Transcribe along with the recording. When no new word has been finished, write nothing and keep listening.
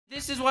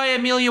This is why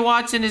Amelia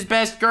Watson is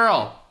best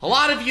girl. A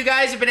lot of you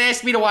guys have been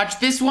asking me to watch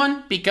this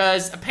one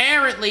because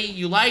apparently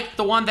you liked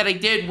the one that I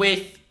did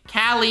with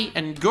Callie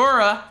and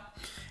Gura.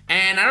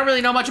 And I don't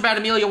really know much about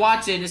Amelia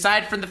Watson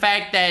aside from the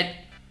fact that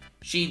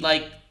she,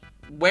 like,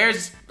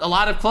 wears a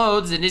lot of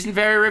clothes and isn't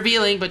very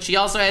revealing, but she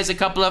also has a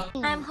couple of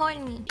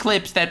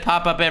clips that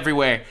pop up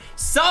everywhere.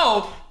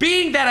 So,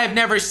 being that I've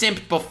never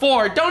simped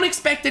before, don't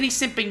expect any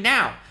simping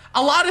now.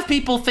 A lot of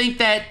people think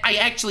that I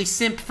actually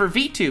simp for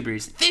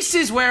VTubers. This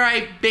is where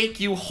I make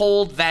you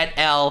hold that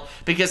L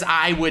because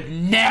I would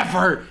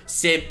never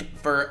simp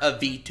for a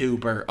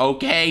VTuber,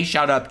 okay?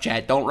 Shut up,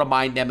 chat. Don't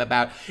remind them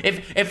about...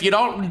 If you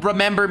don't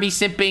remember me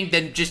simping,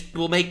 then just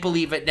we'll make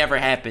believe it never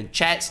happened.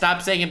 Chat,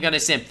 stop saying I'm gonna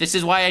simp. This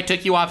is why I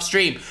took you off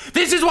stream.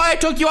 This is why I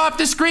took you off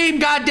the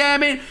screen,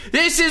 goddammit!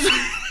 This is...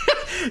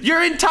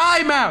 You're in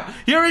timeout!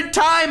 You're in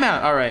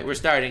timeout! Alright, we're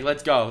starting.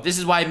 Let's go. This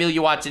is why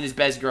Amelia Watson is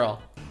best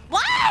girl.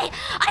 Why?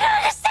 I don't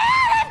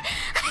understand!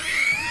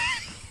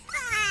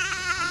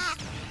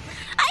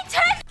 I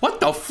turned What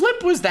the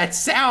flip was that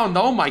sound?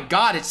 Oh my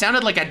god, it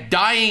sounded like a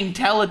dying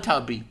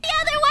Teletubby. the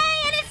other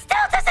way and it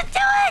still doesn't do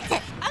it!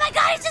 Oh my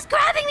god, he's just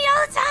grabbing me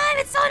all the time!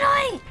 It's so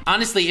annoying!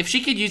 Honestly, if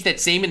she could use that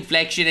same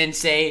inflection and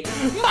say,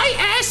 my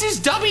ass is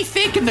dummy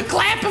thick and the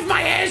clap of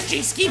my ass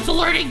just keeps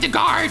alerting the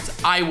guards,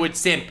 I would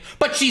simp.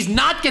 But she's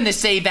not gonna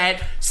say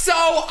that, so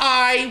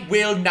I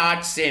will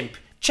not simp.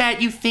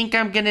 Chat, you think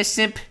I'm gonna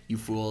simp? You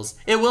fools.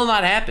 It will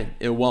not happen.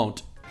 It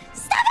won't.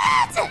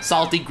 Stop it!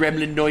 Salty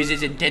gremlin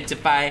noises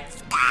intensify.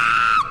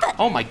 Stop!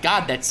 Oh my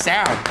god, that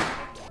sound.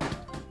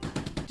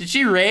 Did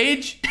she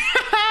rage?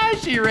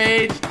 She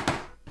raged.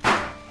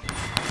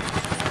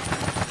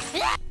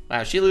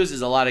 Wow, she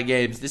loses a lot of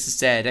games. This is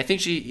sad. I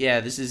think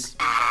this is...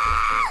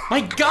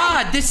 My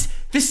god, this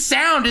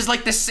sound is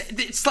like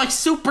it's like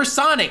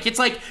supersonic. It's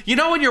like, you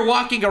know when you're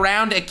walking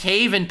around a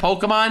cave in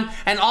Pokemon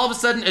and all of a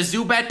sudden a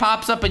Zubat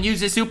pops up and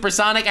uses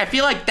supersonic? I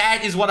feel like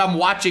that is what I'm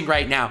watching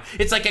right now.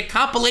 It's like a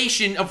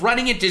compilation of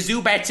running into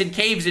Zubats in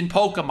caves in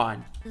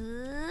Pokemon.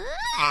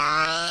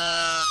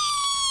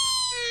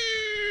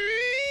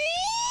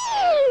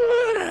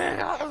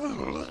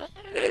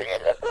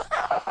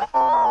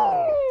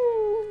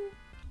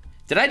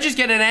 Did I just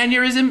get an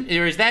aneurysm?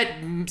 Or is that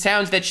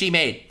sounds that she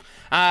made?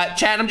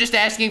 Chat, I'm just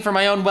asking for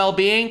my own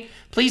well-being.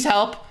 Please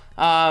help.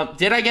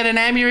 Did I get an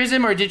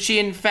aneurysm or did she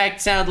in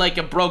fact sound like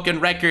a broken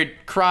record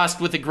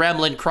crossed with a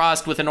gremlin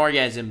crossed with an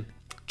orgasm?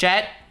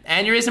 Chat,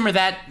 aneurysm or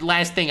that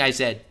last thing I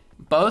said?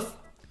 Both?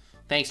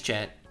 Thanks,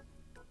 chat.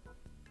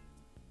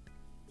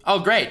 Oh,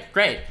 great.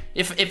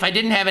 If I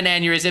didn't have an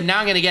aneurysm, now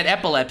I'm gonna get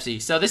epilepsy.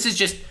 So this is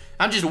just,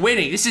 I'm just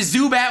winning. This is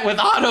Zubat with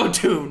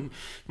auto-tune.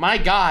 My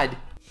god.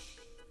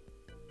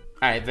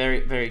 All right,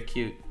 very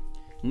cute.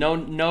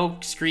 No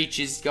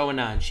screeches going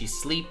on. She's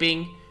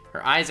sleeping.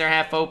 Her eyes are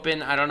half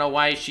open. I don't know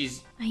why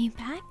she's... Are you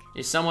back?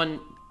 Is someone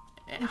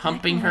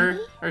humping her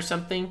or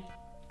something?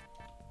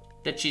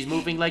 That she's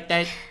moving like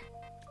that?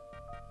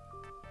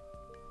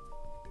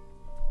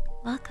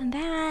 Welcome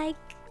back.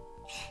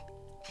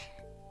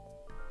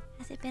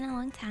 Has it been a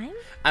long time?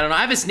 I don't know.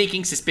 I have a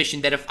sneaking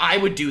suspicion that if I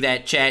would do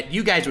that, chat,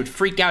 you guys would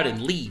freak out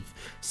and leave.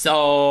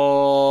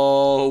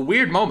 So...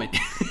 weird moment.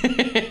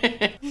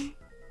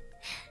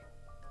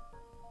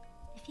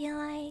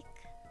 I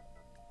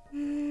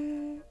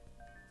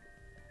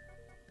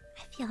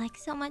feel like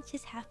so much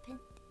has happened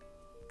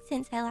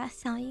since I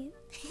last saw you.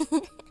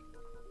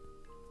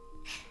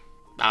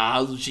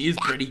 She is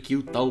pretty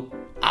cute though.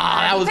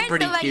 That was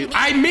pretty cute.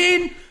 I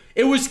mean,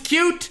 it was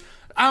cute.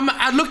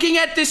 I'm looking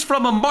at this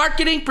from a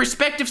marketing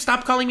perspective.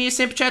 Stop calling me a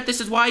simp, chat. This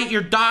is why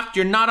you're docked.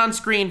 You're not on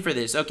screen for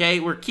this, okay?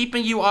 We're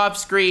keeping you off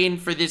screen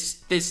for this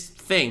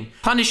thing.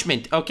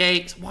 Punishment,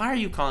 okay? Why are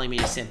you calling me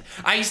a simp?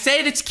 I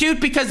said it's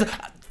cute because...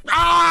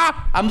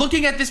 I'm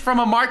looking at this from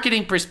a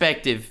marketing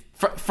perspective.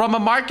 From a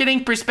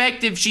marketing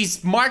perspective,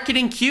 she's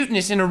marketing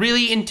cuteness in a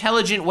really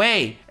intelligent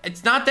way.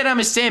 It's not that I'm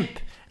a simp.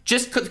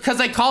 Just because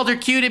I called her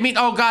cute, it means...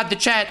 Oh god, the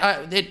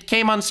chat, it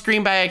came on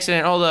screen by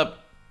accident. Hold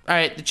up.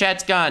 Alright, the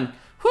chat's gone.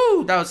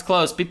 Whew, that was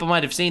close. People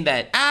might have seen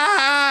that.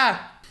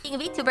 Being a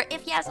VTuber,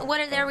 if yes, what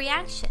are their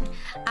reaction?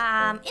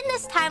 In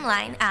this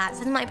timeline,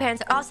 since my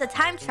parents are also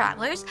time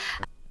travelers...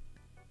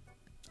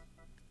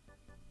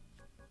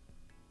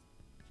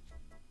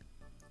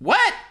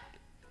 What?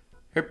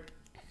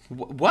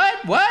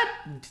 What? What?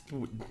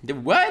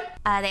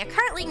 They're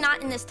currently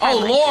not in this timeline.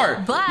 Oh,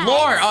 lore! But...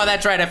 Lore! Oh,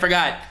 that's right, I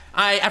forgot.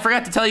 I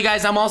forgot to tell you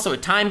guys I'm also a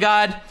time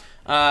god.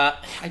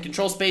 I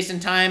control space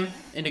and time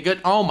in a good...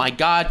 Oh my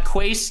god,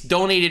 Quace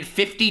donated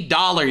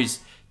 $50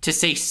 to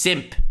say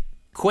simp.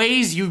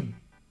 Quaze, you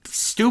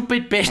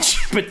stupid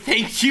bitch, but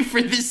thank you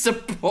for the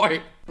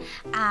support.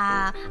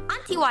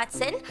 Auntie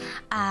Watson,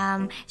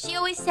 she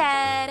always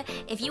said,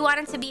 if you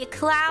wanted to be a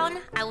clown,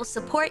 I will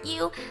support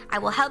you, I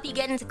will help you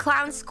get into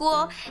clown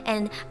school,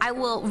 and I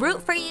will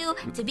root for you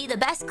to be the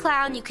best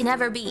clown you can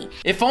ever be.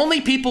 If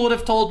only people would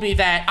have told me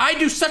that. I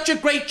do such a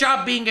great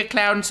job being a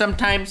clown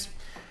sometimes.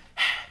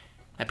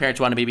 My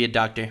parents wanted me to be a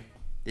doctor.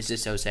 This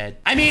is so sad.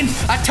 I mean,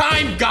 a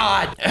time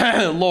god!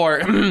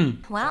 Lore.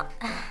 Well,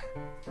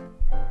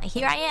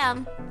 here I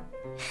am.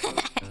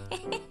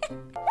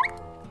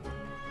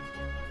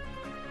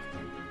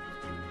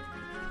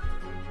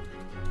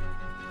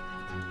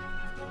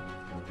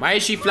 Why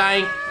is she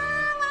flying?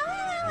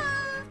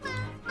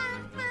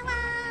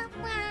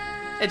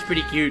 It's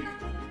pretty cute.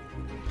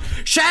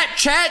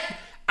 Chat!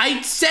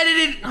 I said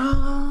it in...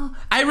 Oh,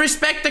 I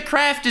respect the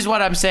craft is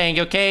what I'm saying,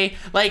 okay?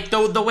 Like,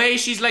 the way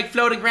she's, like,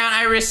 floating around,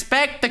 I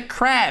respect the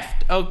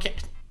craft, okay?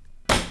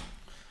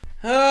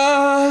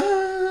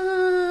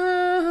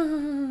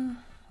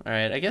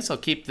 Alright, I guess I'll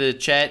keep the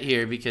chat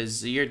here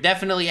because you're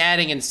definitely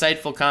adding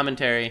insightful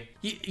commentary.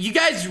 You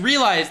guys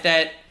realize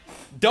that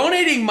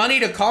donating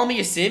money to call me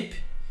a simp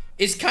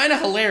is kind of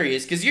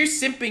hilarious because you're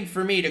simping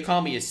for me to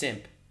call me a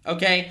simp,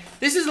 okay?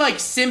 This is like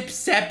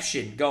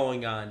simpception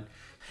going on.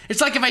 It's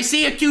like if I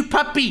see a cute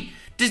puppy,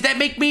 does that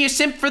make me a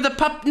simp for the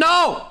pup?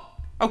 No!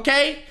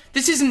 Okay?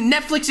 This isn't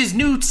Netflix's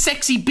new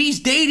Sexy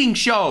Beast dating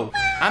show.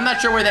 I'm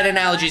not sure where that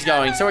analogy's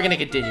going, so we're gonna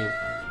continue.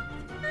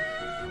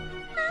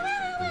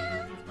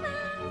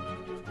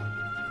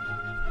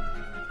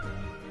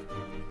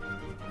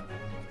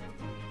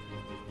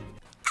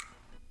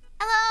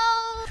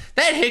 Hello!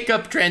 That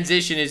hiccup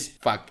transition is...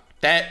 Fuck.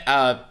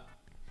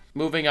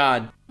 Moving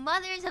on.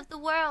 Mothers of the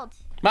world.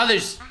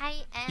 Mothers,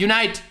 I am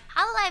unite.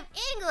 Hololive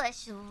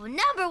English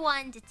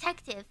 #1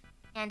 detective,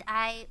 and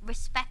I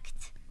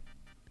respect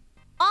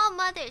all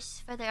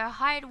mothers for their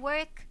hard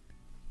work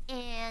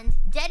and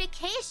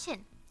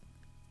dedication.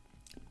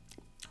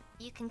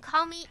 You can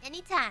call me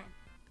anytime.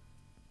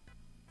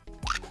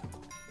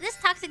 This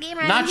toxic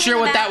gamer. Not sure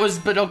what that was,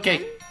 but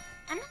okay.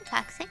 I'm not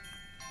toxic.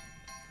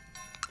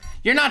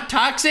 You're not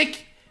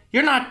toxic?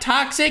 You're not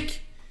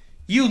toxic?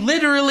 You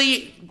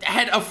literally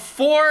had a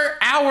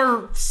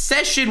 4-hour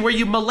session where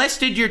you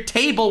molested your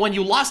table when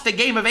you lost a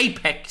game of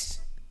Apex.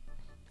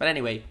 But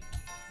anyway.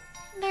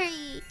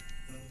 Very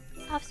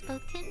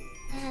soft-spoken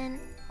and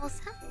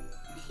wholesome.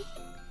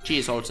 She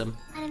is wholesome.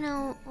 I don't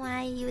know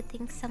why you would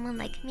think someone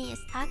like me is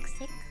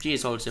toxic. She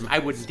is wholesome. I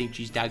wouldn't think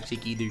she's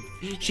toxic either.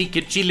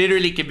 She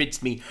literally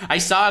convinced me. I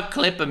saw a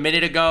clip a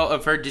minute ago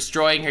of her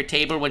destroying her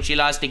table when she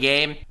lost a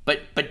game.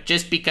 But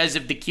just because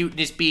of the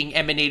cuteness being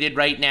emanated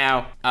right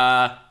now,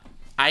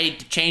 I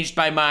changed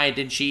my mind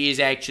and she is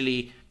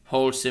actually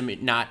wholesome,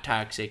 not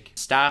toxic.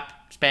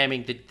 Stop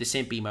spamming the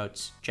simp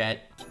emotes,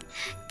 chat.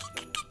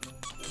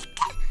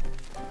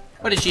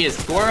 What is she, a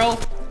squirrel?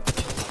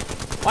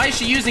 Why is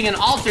she using an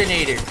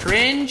alternator?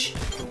 Cringe?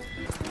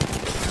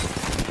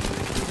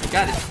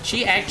 God, is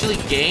she actually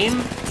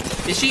game?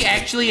 Is she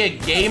actually a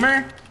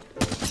gamer?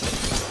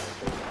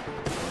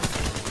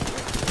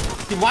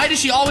 Dude, why does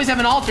she always have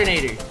an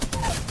alternator?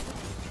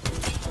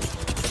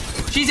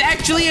 She's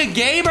actually a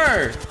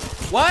gamer!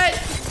 What?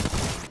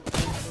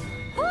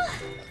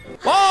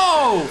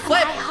 Whoa!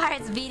 Flip! My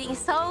heart's beating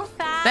so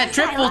fast. That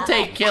triple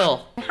take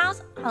kill.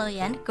 How's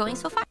Alien going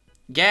so far?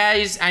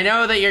 Guys, I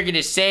know that you're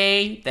gonna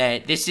say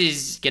that this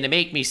is gonna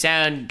make me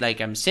sound like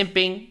I'm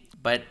simping,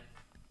 but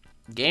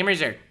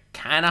gamers are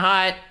kinda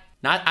hot.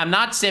 I'm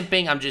not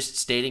simping, I'm just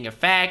stating a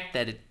fact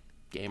that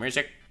gamers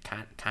are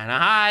kinda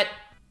hot.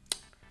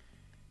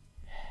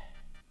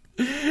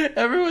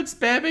 Everyone's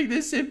spamming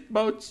the simp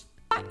modes.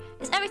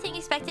 Is everything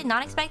expected,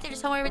 not expected, or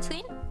somewhere in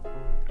between?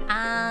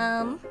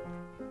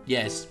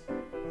 Yes.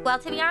 Well,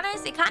 to be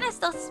honest, it kind of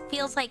still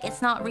feels like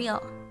it's not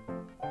real.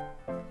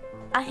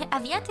 I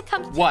have yet to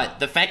come to... What?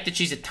 The fact that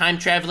she's a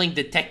time-traveling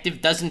detective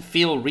doesn't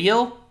feel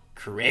real?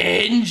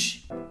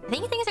 Cringe! I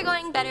think things are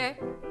going better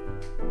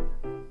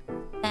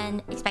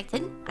than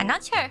expected. I'm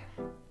not sure.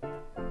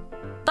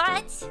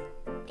 But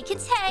I can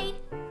say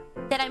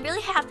that I'm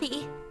really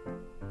happy.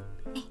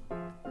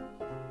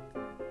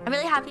 I'm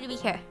really happy to be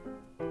here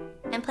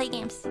and play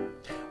games.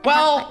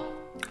 Well,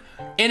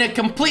 in a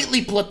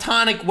completely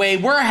platonic way,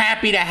 we're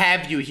happy to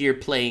have you here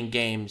playing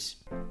games.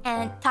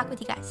 And talk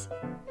with you guys.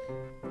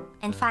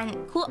 And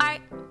find cool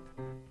art.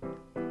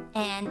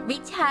 And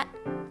read chat.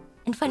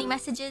 And funny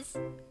messages.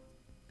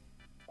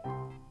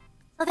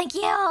 So thank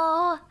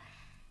you.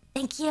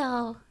 Thank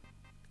you.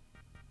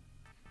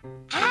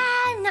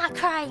 I'm not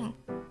crying.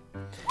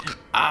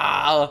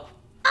 Oh,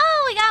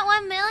 we got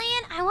 1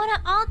 million? I want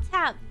an alt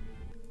tab.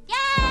 Yay!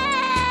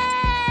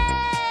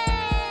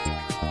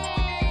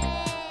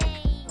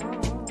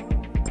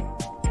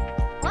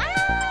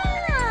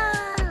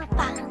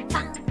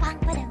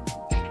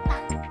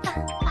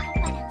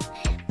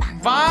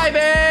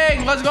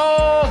 Vibing! Let's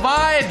go!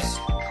 Vibes!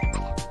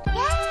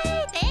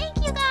 Yay! Thank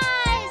you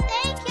guys!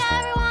 Thank you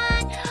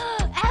everyone!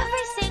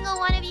 Every single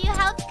one of you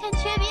helped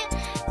contribute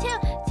to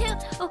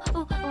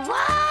 1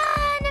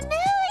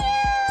 million!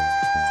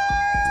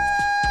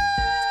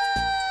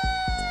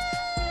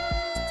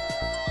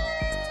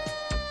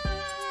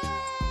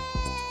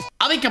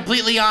 I'll be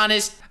completely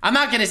honest. I'm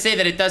not gonna say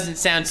that it doesn't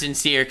sound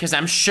sincere, because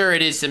I'm sure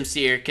it is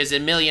sincere, because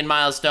 1 million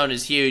milestone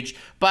is huge.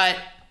 But,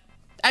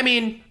 I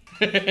mean...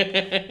 you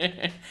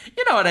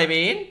know what I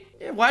mean?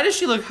 Why does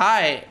she look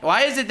high?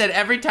 Why is it that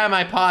every time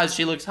I pause,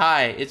 she looks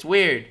high? It's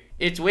weird.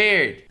 It's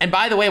weird. And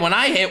by the way, when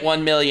I hit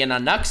 1 million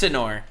on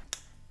Nuxanor,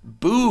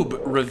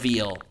 boob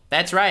reveal.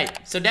 That's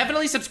right. So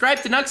definitely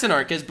subscribe to Nuxanor,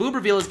 because boob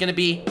reveal is gonna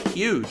be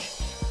huge.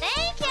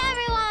 Thank you,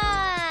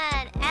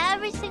 everyone!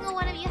 Every single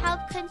one of you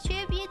helped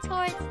contribute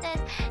towards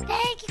this.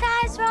 Thank you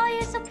guys for all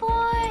your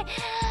support.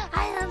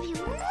 I love you.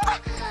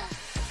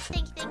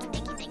 Thank you, thank you,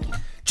 thank you, thank you.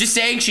 Just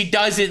saying she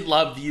doesn't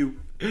love you.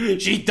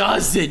 She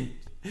doesn't.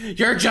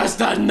 You're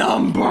just a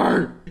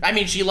number. I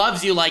mean, she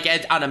loves you like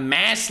on a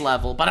mass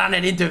level, but on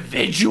an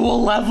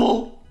individual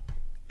level?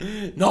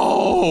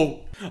 No.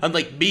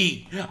 Unlike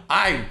me,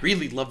 I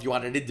really love you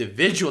on an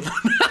individual.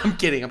 I'm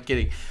kidding, I'm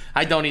kidding.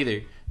 I don't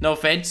either. No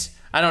offense.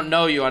 I don't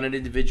know you on an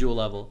individual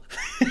level.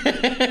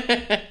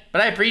 But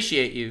I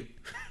appreciate you.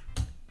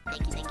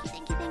 Thank you, thank you,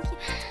 thank you, thank you.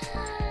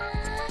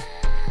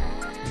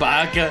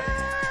 Baka.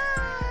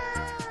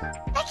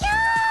 Thank you!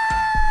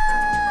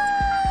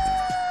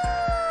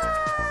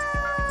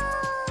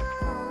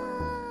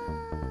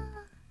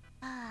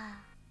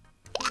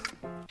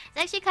 It's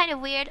actually kind of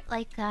weird,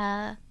 like,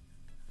 I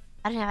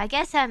don't know, I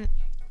guess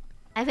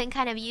I've been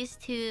kind of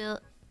used to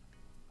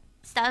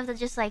stuff that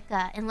just like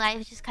in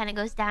life just kind of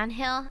goes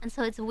downhill, and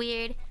so it's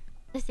weird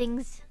that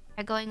things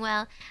are going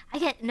well. I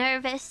get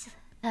nervous.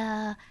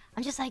 I'm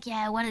just like,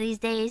 yeah, one of these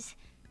days,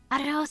 I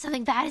don't know,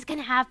 something bad is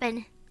gonna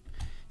happen.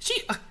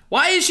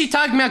 Why is she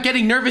talking about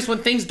getting nervous when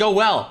things go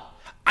well?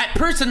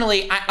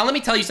 Personally, let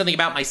me tell you something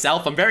about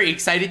myself. I'm very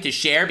excited to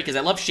share because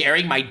I love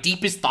sharing my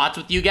deepest thoughts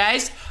with you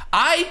guys.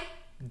 I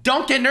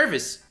don't get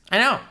nervous. I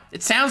know,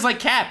 it sounds like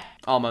cap.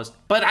 Almost.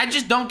 But I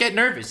just don't get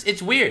nervous.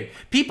 It's weird.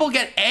 People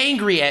get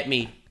angry at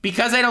me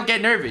because I don't get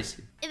nervous.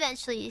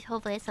 Eventually,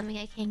 hopefully it's something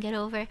I can get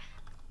over.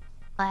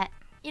 But,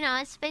 you know,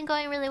 it's been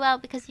going really well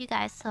because of you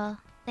guys, so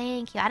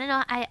thank you. I don't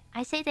know,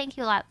 I say thank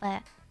you a lot,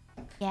 but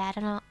yeah, I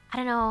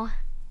don't know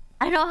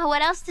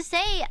what else to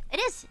say. It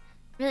is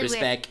really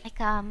Respect. Weird.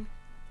 Like,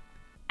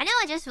 I know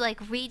I just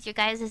like read your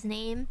guys'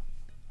 name,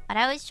 but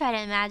I always try to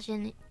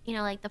imagine, you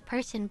know, like the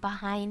person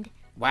behind.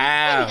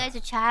 Wow. If you guys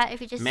would chat,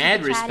 if you're just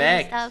mad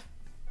respect. And stuff.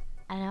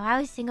 I don't know, I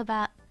always think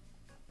about...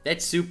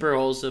 That's super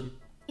wholesome.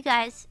 You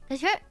guys,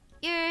 because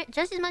you're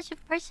just as much of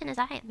a person as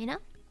I am, you know?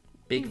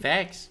 Big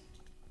facts.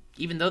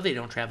 Even though they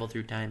don't travel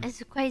through time.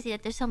 It's crazy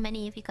that there's so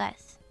many of you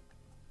guys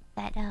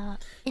that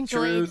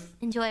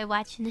enjoy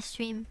watching the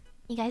stream.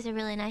 You guys are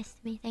really nice to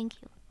me.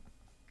 Thank you.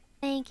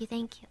 Thank you,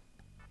 thank you.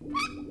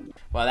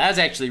 Wow, that was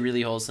actually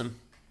really wholesome.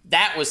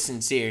 That was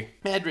sincere.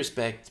 Mad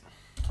respect.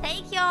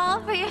 Thank you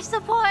all for your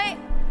support.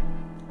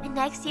 And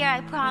next year,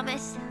 I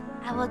promise,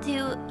 I will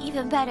do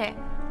even better.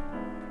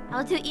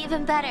 I'll do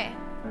even better.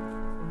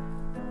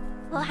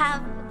 We'll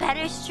have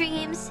better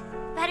streams,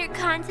 better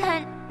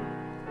content,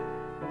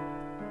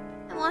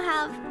 and we'll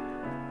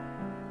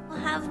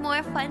have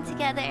more fun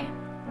together.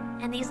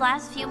 And these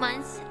last few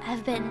months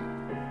have been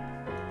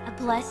a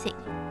blessing.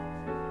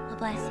 A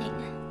blessing.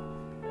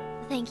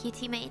 Thank you,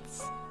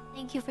 teammates.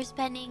 Thank you for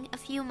spending a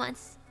few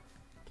months.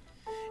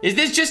 Is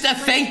this just a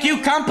thank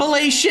you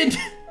compilation?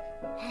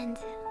 And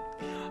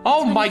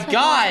oh my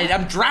god,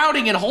 I'm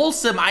drowning in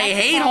wholesome. I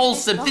hate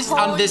wholesome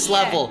on this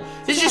level.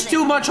 This is just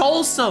too much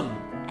wholesome.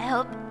 I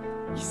hope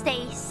you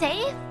stay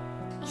safe,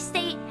 you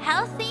stay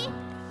healthy,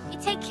 you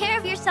take care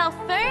of yourself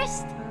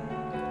first,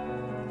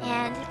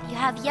 and you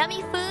have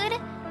yummy food,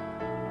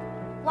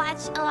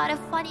 watch a lot of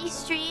funny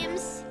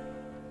streams,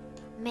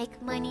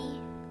 make money,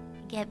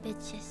 get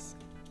bitches.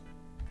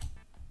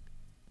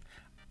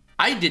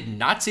 I did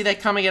not see that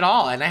coming at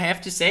all, and I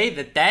have to say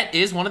that that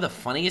is one of the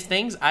funniest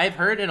things I've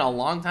heard in a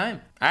long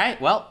time. All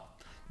right, well,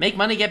 make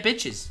money, get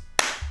bitches.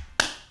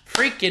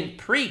 Freaking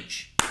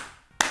preach.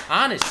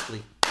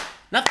 Honestly,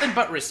 nothing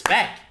but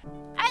respect.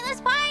 All right,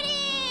 let's party!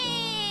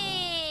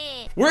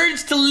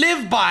 Words to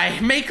live by.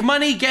 Make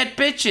money, get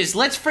bitches.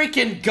 Let's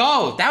freaking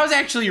go. That was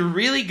actually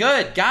really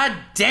good. God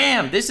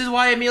damn, this is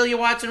why Amelia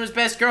Watson was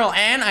best girl,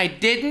 and I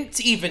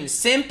didn't even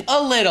simp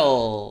a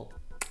little.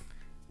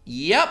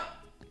 Yep.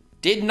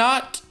 Did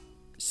not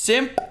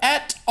simp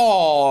at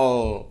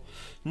all.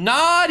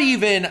 Not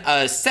even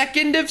a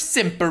second of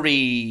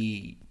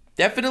simpery.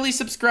 Definitely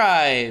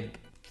subscribe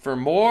for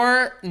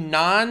more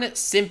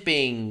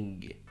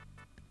non-simping.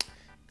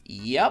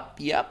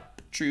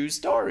 Yep, true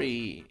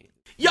story.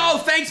 Yo,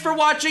 thanks for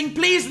watching.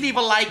 Please leave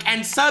a like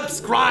and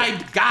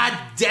subscribe. God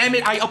damn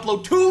it, I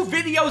upload 2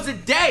 videos a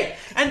day,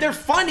 and they're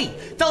funny.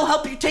 They'll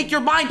help you take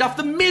your mind off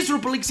the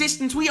miserable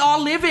existence we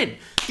all live in.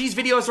 These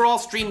videos are all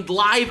streamed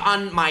live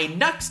on my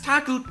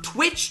Taku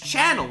Twitch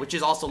channel, which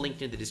is also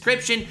linked in the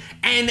description.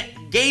 And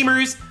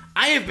gamers,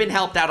 I have been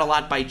helped out a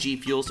lot by G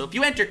Fuel, so if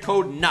you enter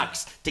code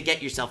NUX to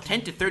get yourself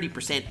 10 to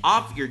 30%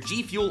 off your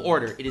G Fuel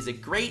order, it is a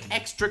great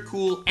extra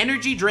cool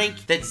energy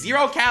drink that's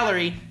 0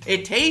 calorie,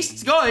 it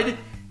tastes good,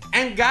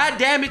 and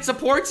goddamn it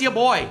supports your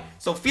boy.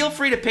 So feel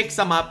free to pick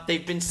some up.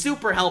 They've been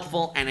super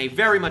helpful, and I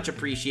very much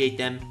appreciate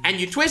them. And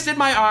you twisted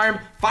my arm,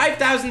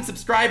 5,000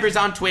 subscribers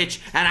on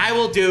Twitch, and I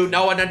will do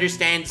No One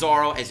Understands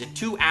Zoro as a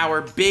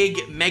 2-hour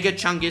big Mega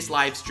Chungus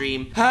live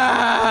stream.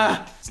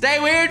 Stay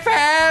weird,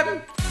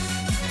 fam!